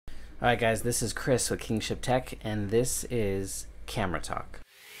Alright guys, this is Chris with Kingship Tech, and this is Camera Talk.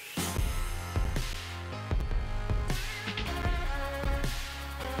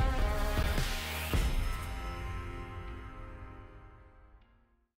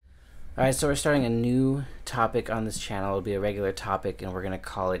 Alright, so we're starting a new topic on this channel. It'll be a regular topic, and we're going to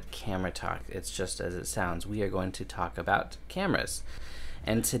call it Camera Talk. It's just as it sounds. We are going to talk about cameras.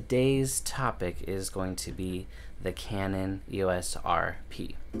 And today's topic is going to be the Canon EOS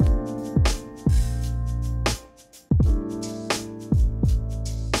RP.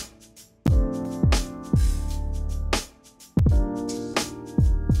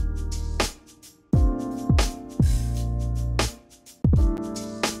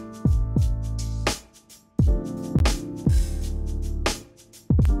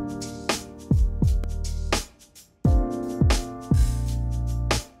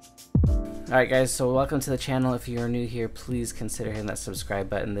 Alright guys, so welcome to the channel. If you're new here, please consider hitting that subscribe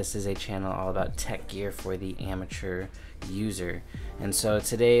button. This is a channel all about tech gear for the amateur user. And so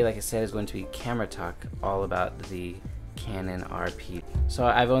today, like I said, is going to be Camera Talk, all about the Canon RP. So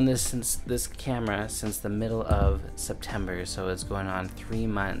I've owned this camera since the middle of September, so it's going on 3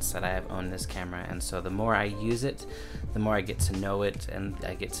 months that I have owned this camera. And so the more I use it, the more I get to know it, and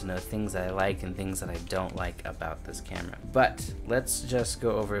I get to know things that I like and things that I don't like about this camera. But let's just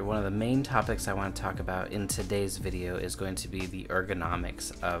go over one of the main topics I want to talk about in today's video is going to be the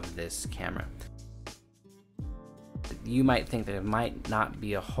ergonomics of this camera. You might think that it might not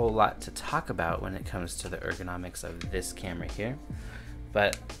be a whole lot to talk about when it comes to the ergonomics of this camera here,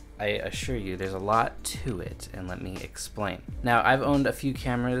 but I assure you there's a lot to it, and let me explain. Now, I've owned a few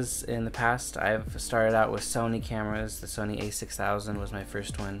cameras in the past. I've started out with Sony cameras. The Sony a6000 was my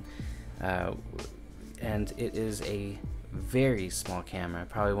first one, and it is a very small camera,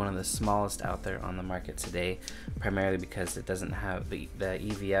 probably one of the smallest out there on the market today, primarily because it doesn't have the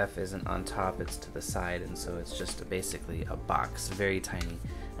EVF isn't on top, it's to the side, and so it's just basically a box, very tiny.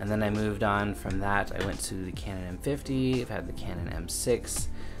 And then I moved on from that. I went to the Canon M50, I've had the Canon M6,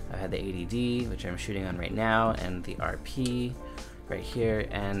 I've had the 80D, which I'm shooting on right now, and the RP right here.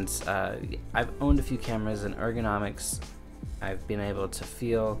 And I've owned a few cameras, and ergonomics, I've been able to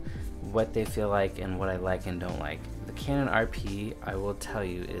feel what they feel like and what I like and don't like. The Canon RP, I will tell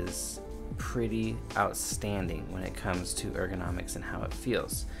you, is pretty outstanding when it comes to ergonomics and how it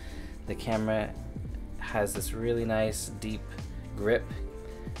feels. The camera has this really nice deep grip.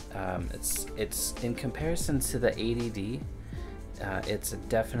 It's in comparison to the 80D, it's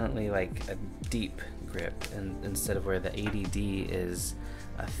definitely like a deep grip, and instead of where the 80D is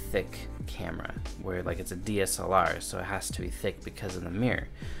a thick camera, where like it's a DSLR, so it has to be thick because of the mirror.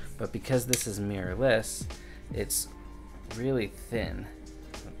 But because this is mirrorless, it's really thin,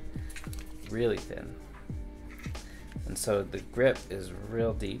 and so the grip is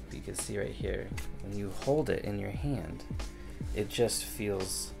real deep. You can see right here, when you hold it in your hand, it just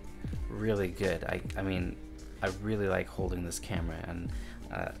feels really good. I mean, I really like holding this camera, and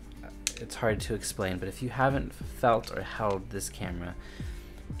it's hard to explain, but if you haven't felt or held this camera,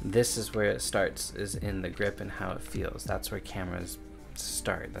 this is where it starts, is in the grip and how it feels. That's where cameras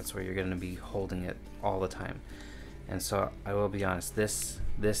start. That's where you're going to be holding it all the time. And so I will be honest, this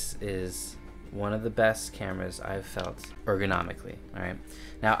is one of the best cameras I've felt ergonomically. All right,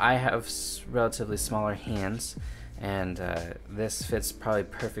 now I have relatively smaller hands, and this fits probably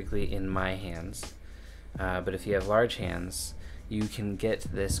perfectly in my hands, but if you have large hands, you can get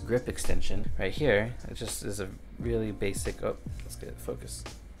this grip extension right here. It just is a really basic, oh, let's get it focused.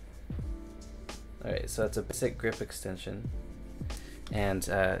 Alright, so it's a basic grip extension, and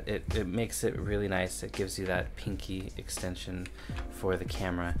it makes it really nice. It gives you that pinky extension for the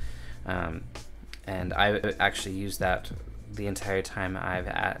camera, and I actually used that the entire time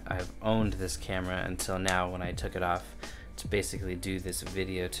I've owned this camera until now, when I took it off to basically do this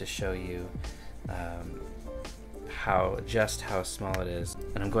video to show you just how small it is.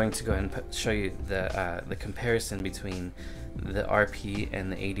 And I'm going to go ahead and show you the comparison between the RP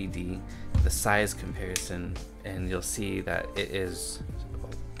and the 80D, the size comparison, and you'll see that it is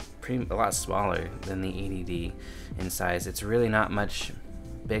a lot smaller than the 80D in size. It's really not much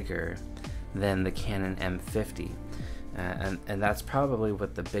bigger than the Canon M50, and that's probably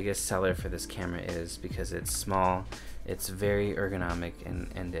what the biggest seller for this camera is, because it's small, it's very ergonomic,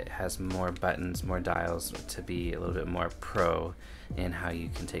 and it has more buttons, more dials to be a little bit more pro in how you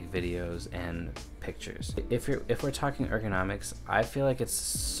can take videos and pictures. If we're talking ergonomics, I feel like it's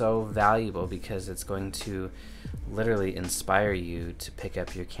so valuable because it's going to literally inspire you to pick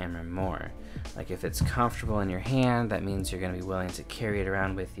up your camera more. Like, if it's comfortable in your hand, that means you're going to be willing to carry it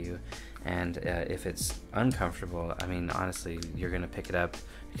around with you. And if it's uncomfortable, I mean, honestly, you're going to pick it up,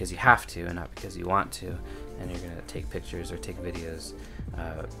 because you have to and not because you want to, and you're gonna take pictures or take videos.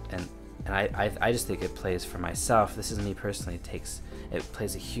 And I just think it plays, for myself, this is me personally, it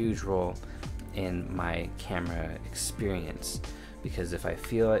plays a huge role in my camera experience, because if I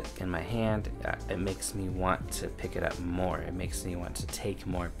feel it in my hand, it makes me want to pick it up more. It makes me want to take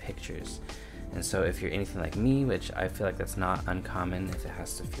more pictures. And so if you're anything like me, which I feel like that's not uncommon, if it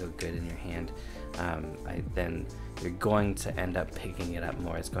has to feel good in your hand, then you're going to end up picking it up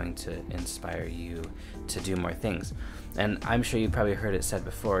more. It's going to inspire you to do more things. And I'm sure you've probably heard it said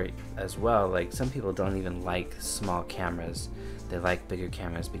before as well, like some people don't even like small cameras. They like bigger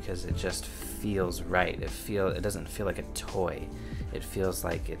cameras because it just feels right. It doesn't feel like a toy. It feels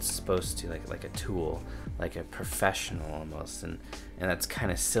like it's supposed to, like a tool, like a professional almost. And that's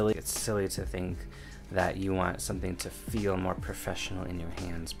kind of silly. It's silly to think that you want something to feel more professional in your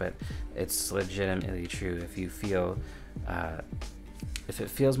hands, but it's legitimately true. If you feel, if it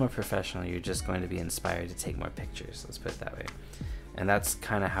feels more professional, you're just going to be inspired to take more pictures. Let's put it that way. And that's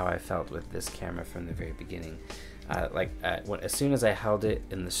kind of how I felt with this camera from the very beginning. As soon as I held it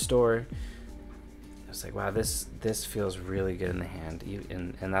in the store, I was like, wow, this feels really good in the hand,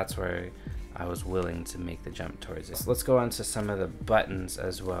 and that's where I was willing to make the jump towards it. So let's go on to some of the buttons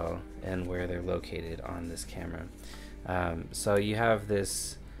as well and where they're located on this camera. So you have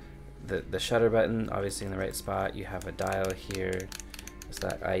the shutter button, obviously in the right spot. You have a dial here, so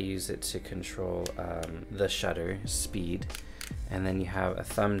that I use it to control the shutter speed, and then you have a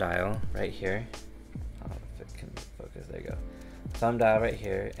thumb dial right here. If it can focus, there you go. Thumb dial right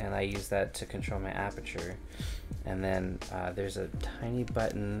here, and I use that to control my aperture. And then there's a tiny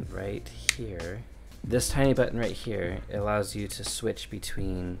button right here. This tiny button right here allows you to switch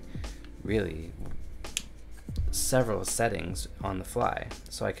between really several settings on the fly.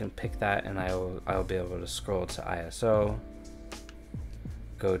 So I can pick that, and I'll be able to scroll to ISO,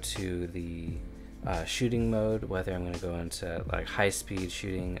 go to the shooting mode, whether I'm going to go into like high-speed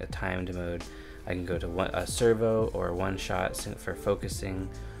shooting, a timed mode. I can go to a servo or one shot for focusing,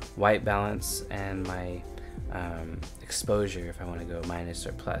 white balance, and my exposure if I want to go minus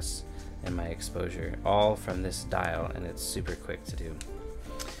or plus in my exposure, all from this dial, and it's super quick to do.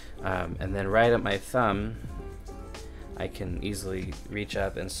 And then right at my thumb, I can easily reach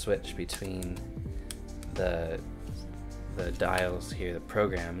up and switch between the dials here, the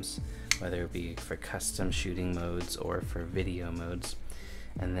programs, whether it be for custom shooting modes or for video modes.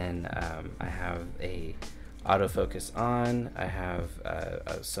 And then I have a autofocus on. I have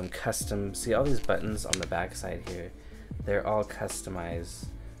some custom, see all these buttons on the back side here, they're all customized.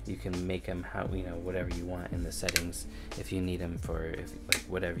 You can make them how, whatever you want in the settings, if you need them for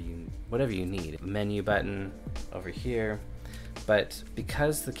whatever you need. Menu button over here. But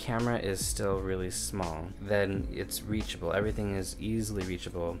because the camera is still really small, then it's reachable. Everything is easily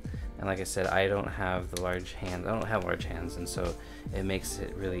reachable. And like I said, I don't have large hands, and so it makes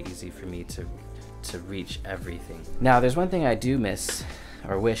it really easy for me to reach everything. Now, there's one thing I do miss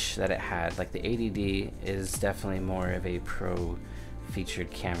or wish that it had. Like, the 80D is definitely more of a pro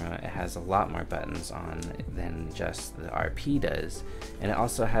featured camera. It has a lot more buttons on than just the RP does, and it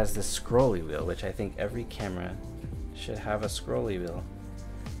also has the scrolly wheel, which I think every camera should have a scrolly wheel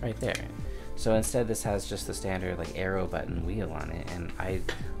right there. So instead, this has just the standard like arrow button wheel on it, and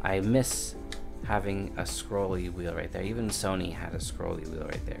I miss having a scrolly wheel right there. Even Sony had a scrolly wheel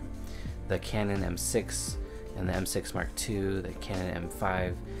right there. The Canon M6 and the M6 Mark II, the Canon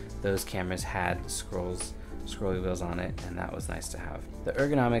M5, those cameras had scrolly wheels on it, and that was nice to have. The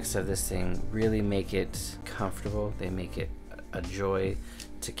ergonomics of this thing really make it comfortable. They make it a joy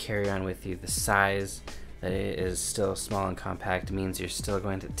to carry on with you. The size that it is still small and compact means you're still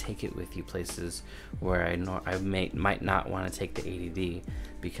going to take it with you places where I might not want to take the 80D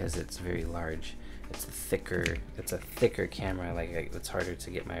because it's very large. It's a thicker camera. Like, it's harder to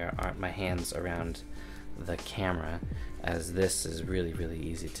get my hands around the camera, as this is really, really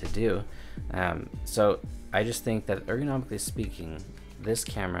easy to do. So I just think that ergonomically speaking, this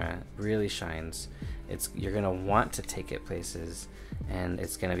camera really shines. You're gonna want to take it places, and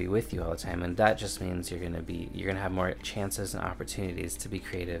it's gonna be with you all the time, and that just means you're gonna have more chances and opportunities to be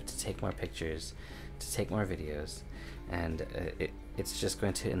creative, to take more pictures, to take more videos, and it's just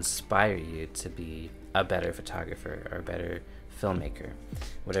going to inspire you to be a better photographer or a better filmmaker,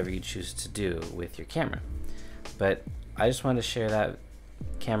 whatever you choose to do with your camera. But I just wanted to share that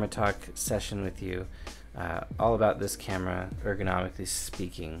camera talk session with you, all about this camera, ergonomically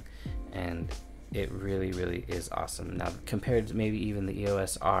speaking, and it really, really is awesome. Now, compared to maybe even the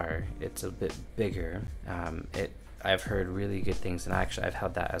EOS R, it's a bit bigger. I've heard really good things, and actually I've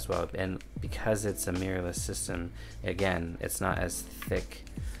held that as well. And because it's a mirrorless system, again, it's not as thick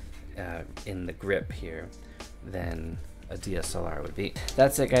in the grip here than a DSLR would be.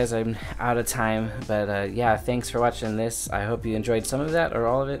 That's it, guys. I'm out of time, but yeah, thanks for watching this. I hope you enjoyed some of that or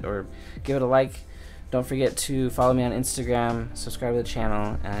all of it, or give it a like. Don't forget to follow me on Instagram, subscribe to the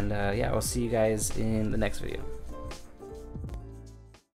channel, and yeah, we'll see you guys in the next video.